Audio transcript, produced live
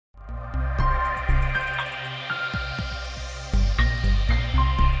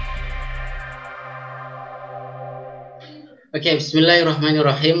Okay,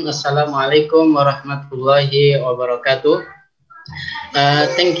 Bismillahirrahmanirrahim. Assalamualaikum warahmatullahi wabarakatuh.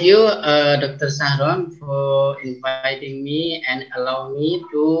 Thank you, Dr. Sahron, for inviting me and allow me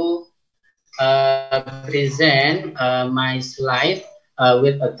to present my slide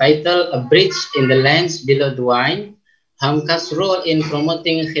with a title, A Bridge in the Lands Below the Wine, Hamka's Role in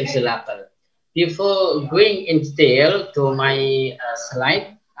Promoting Hifẓ al Aql. Before going in detail to my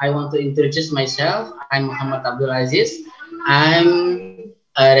slide, I want to introduce myself. I'm Muhammad Abdul Aziz. I'm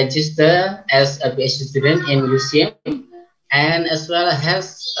registered as a PhD student in UCM and as well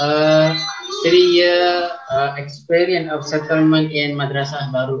as a 3-year experience of settlement in Madrasah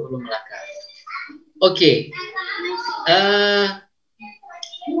Bahrul, Ulum, Melaka. Okay.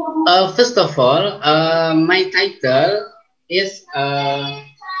 First of all, my title is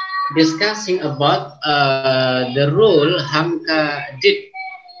discussing about the role Hamka did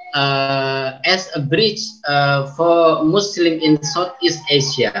as a bridge for Muslim in Southeast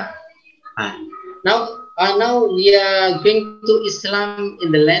Asia. Now we are going to Islam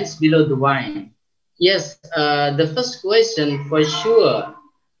in the lands below the wine. Yes, the first question for sure,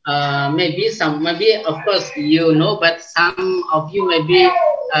 maybe of course you know, but some of you maybe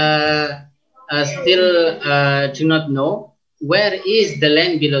still do not know where is the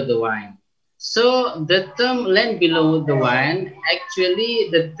land below the wine. So the term land below the wine, actually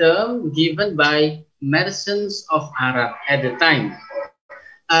the term given by merchants of Arab at the time.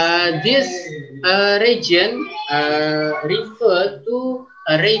 This region referred to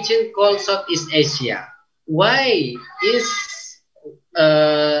a region called Southeast Asia. Why is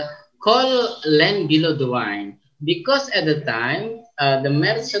called land below the wine? Because at the time, the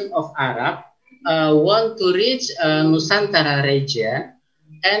merchant of Arab want to reach Nusantara region.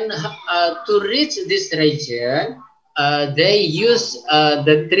 And to reach this region, they use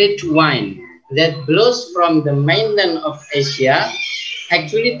the trade wine that blows from the mainland of Asia,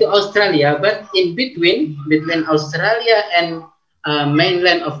 actually to Australia. But in between Australia and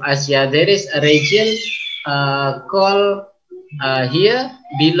mainland of Asia, there is a region called here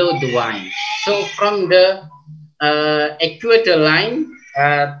below the wine. So from the equator line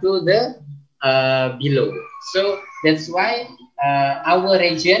to the below. So that's why our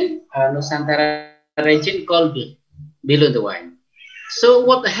region, Nusantara region, called below the wine. So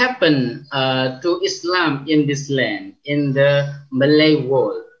what happened to Islam in this land, in the Malay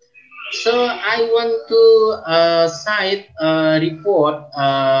world? So I want to cite a report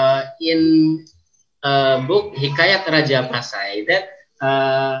in book Hikayat Raja Pasai that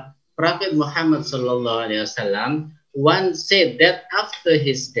Prophet Muhammad Sallallahu Alaihi Wasallam once said that after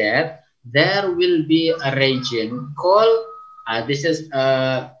his death, there will be a region called this is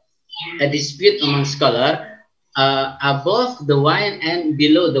a dispute among scholars above the wine and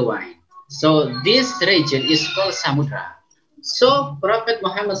below the wine. So this region is called Samudra. So Prophet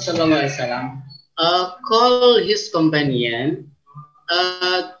Muhammad Sallallahu Alaihi Wasallam called his companion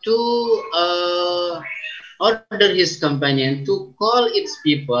to order his companion to call its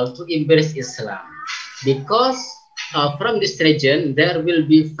people to embrace Islam, because from this region there will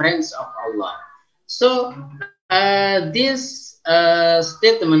be friends of Allah. So this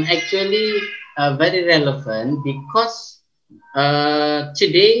statement actually very relevant because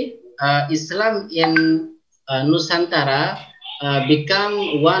today Islam in Nusantara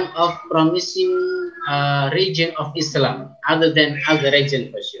become one of promising region of Islam other than other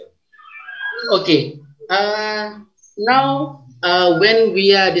region for sure. Okay, now when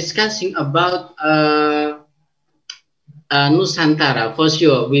we are discussing about Nusantara, for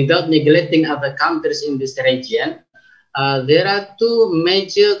sure, without neglecting other countries in this region, there are two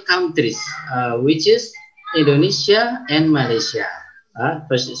major countries, which is Indonesia and Malaysia.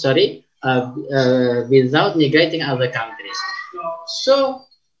 Without neglecting other countries. So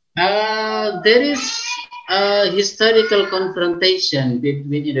there is a historical confrontation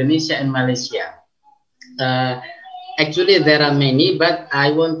between Indonesia and Malaysia. Actually, there are many, but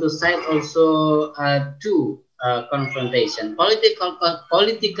I want to cite also two confrontation. Political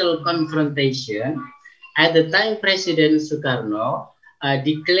confrontation. At the time, President Sukarno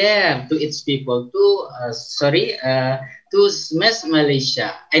declared to its people to smash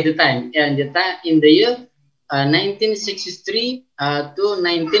Malaysia. At the time, in the year 1963 to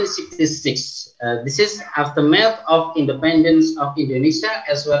 1966. This is aftermath of independence of Indonesia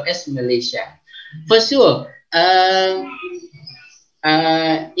as well as Malaysia. For sure,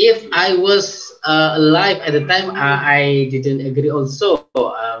 if I was alive at the time, I didn't agree also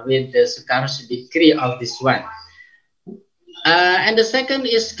with the Sukarno's decree of this one. And the second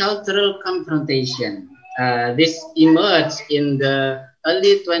is cultural confrontation. This emerged in the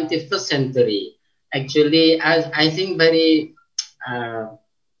early 21st century. Actually, I think very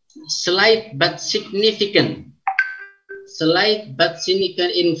slight but significant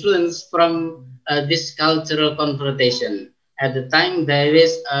influence from this cultural confrontation. At the time, there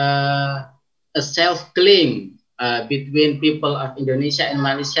is a self-claim between people of Indonesia and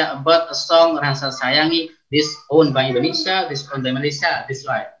Malaysia about a song Rasa Sayangi, this owned by Indonesia, this owned by Malaysia, this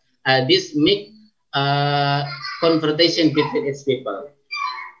right. This make confrontation between its people.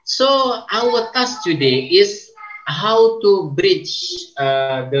 So our task today is how to bridge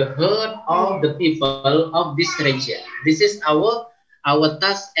the hurt of the people of this region. This is our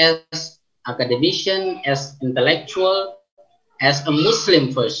task as academician, as intellectual, as a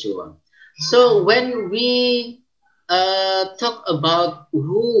Muslim for sure. So when we talk about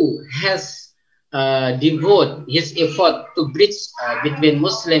who has devoted his effort to bridge between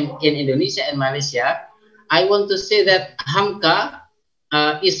Muslim in Indonesia and Malaysia, I want to say that Hamka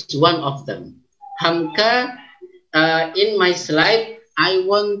is one of them. Hamka, in my slide, I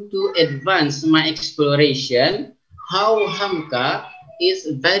want to advance my exploration how Hamka is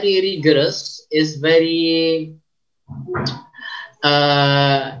very rigorous, is very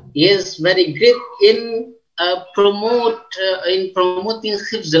great in promoting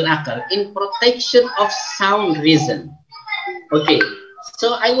Hifẓ al Aql, in protection of sound reason. Okay,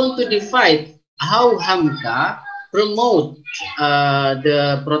 so I want to define how Hamka promote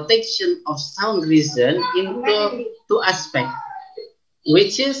the protection of sound reason into two aspects,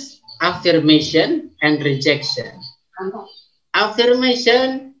 which is affirmation and rejection.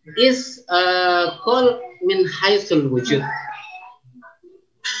 Affirmation is called min haythul wujud,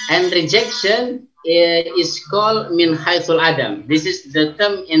 and rejection is called min haythul adam. This is the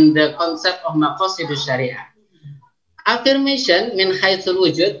term in the concept of maqasid syariah. Affirmation min haythul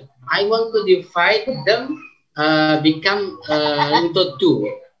wujud, I want to divide them become into two: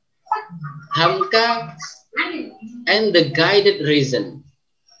 Hamka and the guided reason,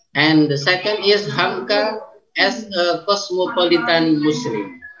 and the second is Hamka as a cosmopolitan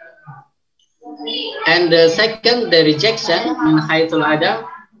Muslim. And the second, the rejection in Haythul Adam,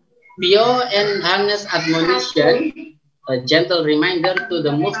 pure and honest admonition, a gentle reminder to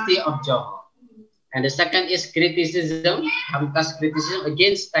the Mufti of Johor. And the second is criticism, Hamka's criticism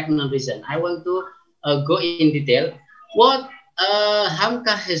against stagnant reason. I want to go in detail what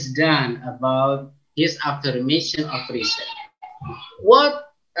Hamka has done about his affirmation of reason. What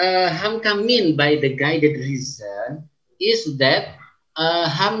Hamka mean by the guided reason is that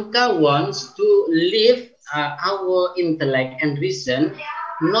Hamka wants to live our intellect and reason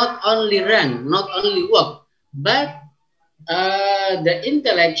not only run, not only work, but the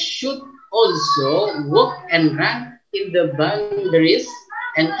intellect should also work and run in the boundaries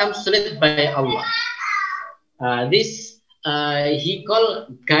and constrained by Allah. This he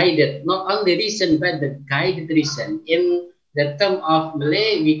called guided, not only reason but the guided reason. In the term of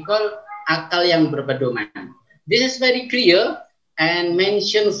Malay, we call akal yang berpedoman. This is very clear and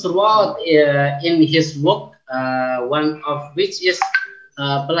mentioned throughout in his work, one of which is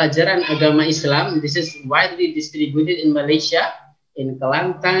Pelajaran Agama Islam. This is widely distributed in Malaysia, in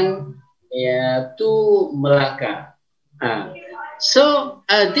Kelantan to Melaka. So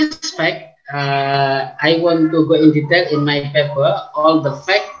this fact, I want to go in detail in my paper, all the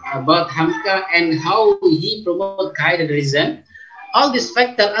facts about Hamka and how he promote guided reason. All these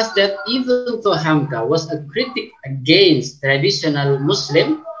facts tell us that even though Hamka was a critic against traditional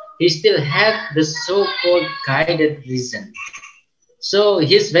Muslim, he still had the so-called guided reason. So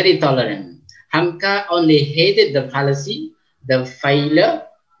he's very tolerant. Hamka only hated the fallacy, the failure,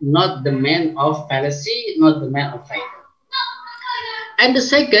 not the man of fallacy, not the man of failure. And the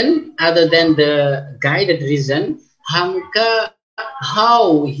second, other than the guided reason, Hamka,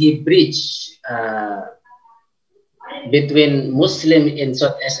 how he bridged between Muslim in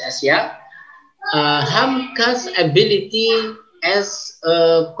Southeast Asia, Hamka's ability as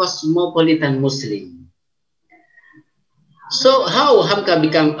a cosmopolitan Muslim. So how Hamka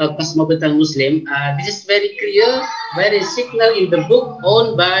become a cosmopolitan Muslim? This is very clear, very signal in the book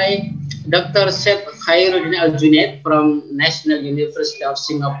owned by Dr. Syed Khairuddin Al-Junaid from National University of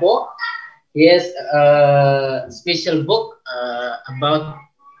Singapore. He has a special book about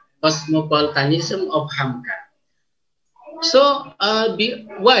cosmopolitanism of Hamka. So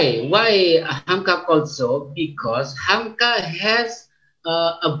why Hamka called so? Because Hamka has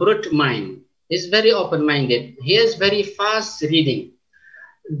a broad mind. He's very open-minded. He is very fast reading.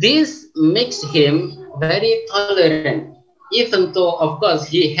 This makes him very tolerant. Even though, of course,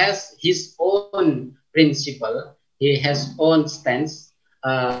 he has his own principle, he has own stance,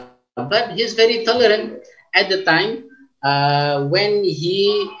 but he's very tolerant. At the time when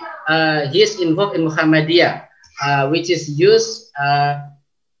he he is involved in Muhammadiyah, which is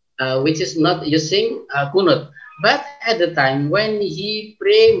not using kunut. But at the time when he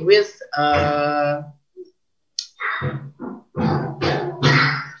pray with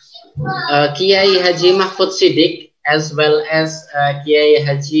Kiai Haji Mahfud Siddiq as well as Kiai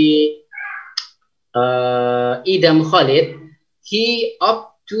Haji Idam Khalid, he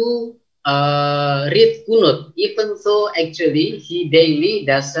opt to read kunut, even though actually he daily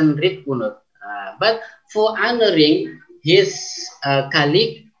doesn't read kunut. But for honoring his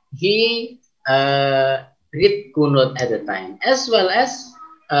colleague, he read kunut at the time, as well as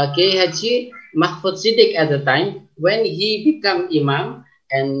Kiai Haji Mahfud Siddiq at the time when he become imam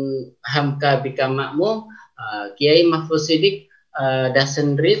and Hamka become makmum. Kiai Mahfud Siddiq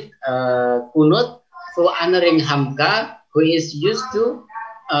doesn't read kunut for honoring Hamka, who is used to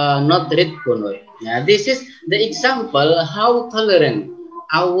not read kunut. Now, this is the example how tolerant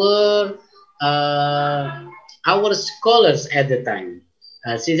our scholars at the time.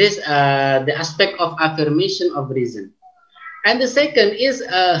 See this the aspect of affirmation of reason. And the second is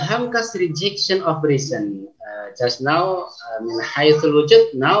Hamka's rejection of reason. Just now min haythul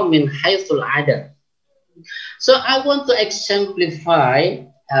wujud, now min haythul adab. So I want to exemplify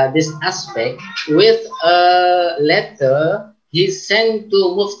this aspect with a letter he sent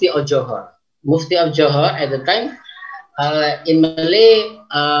to Mufti of Johor. Mufti of Johor at the time, in Malay,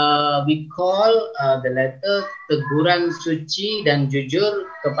 we call the letter Teguran Suci dan Jujur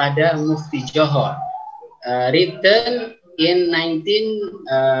kepada Mufti Johor, written in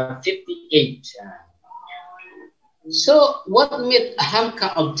 1958. So what made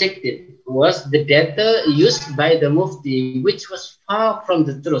Hamka objective was the data used by the Mufti, which was far from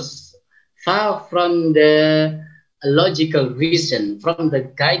the truth, far from the logical reason, from the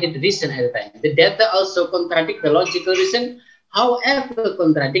guided reason at the time. The data also contradict the logical reason. However,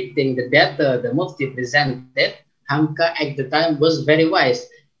 contradicting the data the Mufti presented, Hamka at the time was very wise.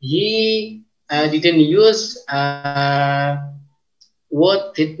 He didn't use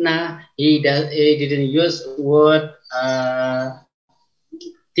word fitnah. He didn't use word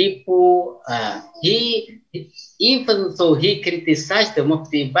tipu. Even though he criticized the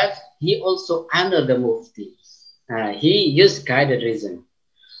Mufti, but he also honored the Mufti. He used guided reason.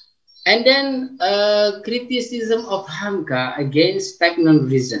 And then criticism of Hamka against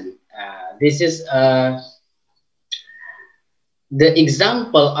stagnant reason. This is the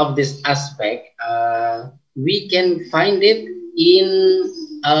example of this aspect. We can find it in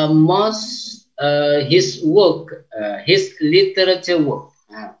most his work, his literature work.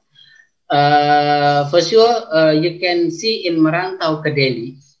 For sure, you can see in Merantau ke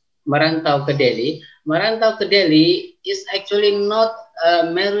Delhi. Merantau ke Delhi. Merantau ke Delhi is actually not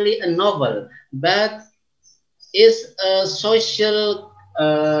merely a novel, but is a social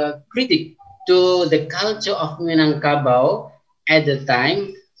critic to the culture of Minangkabau at the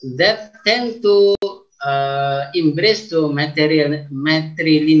time that tend to embrace the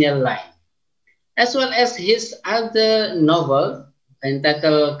matrilineal line, as well as his other novel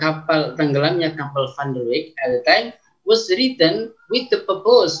entitled Tenggelamnya Kapal Van der Wijk at the time was written with the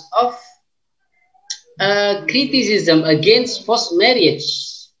purpose of criticism against forced marriage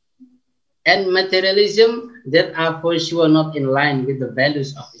and materialism that are for sure not in line with the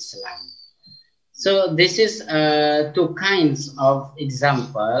values of Islam. So this is two kinds of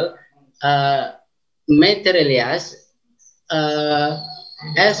example. Materialias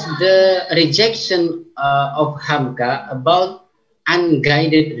as the rejection of Hamka about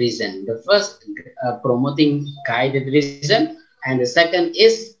unguided reason. The first promoting guided reason, and the second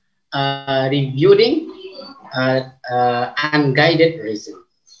is reviewing unguided reason.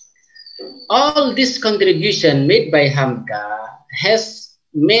 All this contribution made by Hamka has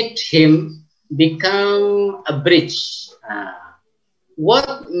made him become a bridge.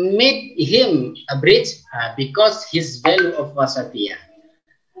 What made him a bridge? Because his value of wasatiyah.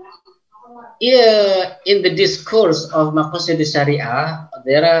 In the discourse of Maqasid Syariah,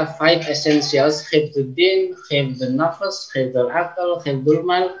 there are 5 essentials: Hifdzuddin, Hifdzun Nafas, Hifz al Aql, Hifdzul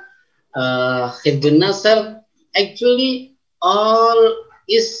Mal, Hifdzun Nasr. Actually, all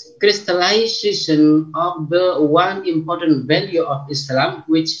is crystallization of the one important value of Islam,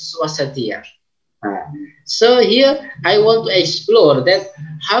 which is wasatiyah. So here I want to explore that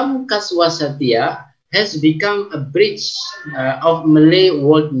Hamka's wasatiyah has become a bridge of Malay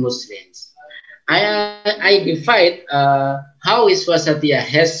world Muslims. I divide how his wasatiyah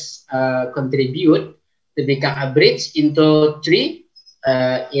has contributed to become a bridge into 3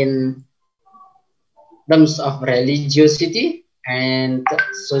 in terms of religiosity and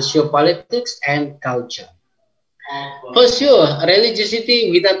sociopolitics and culture. For sure,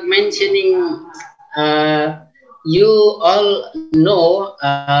 religiosity without mentioning, you all know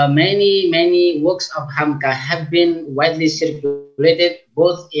many works of Hamka have been widely circulated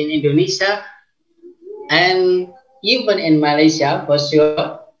both in Indonesia and even in Malaysia, for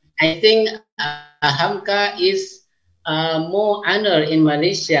sure. I think Hamka is more honored in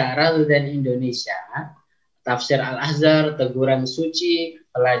Malaysia rather than Indonesia. Tafsir Al-Azhar, Teguran Suci,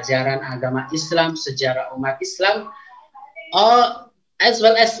 pelajaran agama Islam, sejarah umat Islam, or as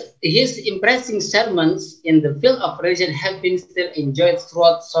well as his impressive sermons in the field of religion have been still enjoyed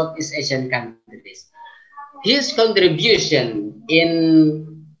throughout Southeast Asian countries. His contribution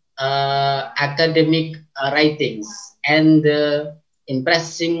in academic writings and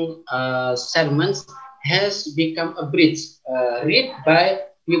impressive sermons has become a bridge read by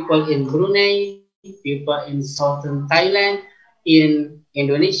people in Brunei, people in southern Thailand, in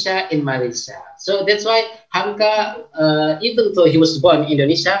Indonesia, in Malaysia. So that's why Hamka, even though he was born in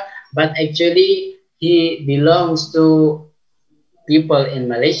Indonesia, but actually he belongs to people in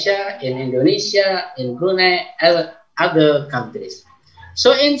Malaysia, in Indonesia, in Brunei, and other countries.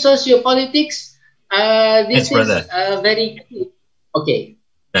 So in sociopolitics, this is very key. Okay.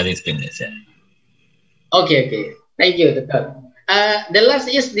 That is finished. Yeah. Okay. Thank you, Dr. The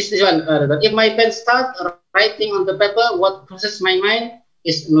last is this one. If my pen start writing on the paper, what crosses my mind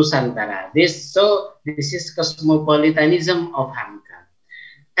is Nusantara. This is cosmopolitanism of Hamka.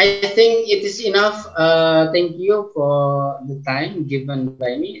 I think it is enough. Thank you for the time given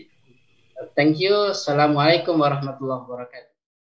by me. Thank you. Assalamualaikum warahmatullahi wabarakatuh.